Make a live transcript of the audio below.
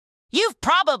You've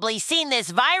probably seen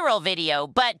this viral video,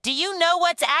 but do you know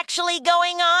what's actually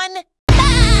going on?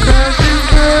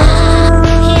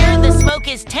 Here, the smoke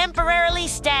is temporarily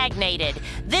stagnated.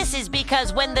 This is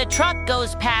because when the truck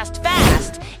goes past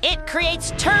fast, it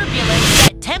creates turbulence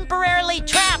that temporarily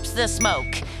traps the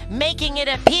smoke, making it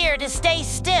appear to stay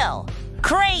still.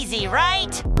 Crazy,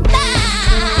 right?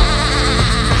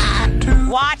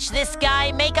 Watch this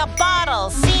guy make a bottle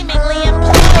seemingly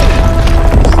implode.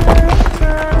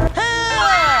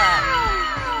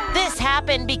 This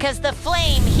happened because the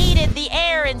flame heated the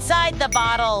air inside the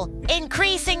bottle,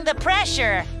 increasing the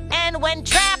pressure, and when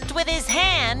trapped with his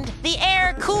hand, the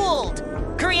air cooled,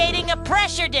 creating a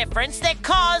pressure difference that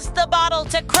caused the bottle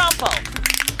to crumple.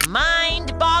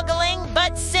 Mind-boggling,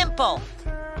 but simple.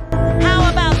 How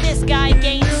about this guy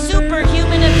gained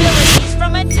superhuman abilities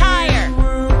from a tire?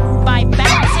 By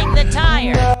bouncing the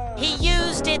tire, he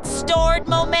used its stored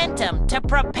momentum to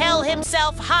propel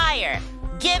himself higher,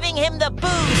 giving him the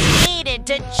boost needed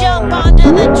to jump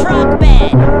onto the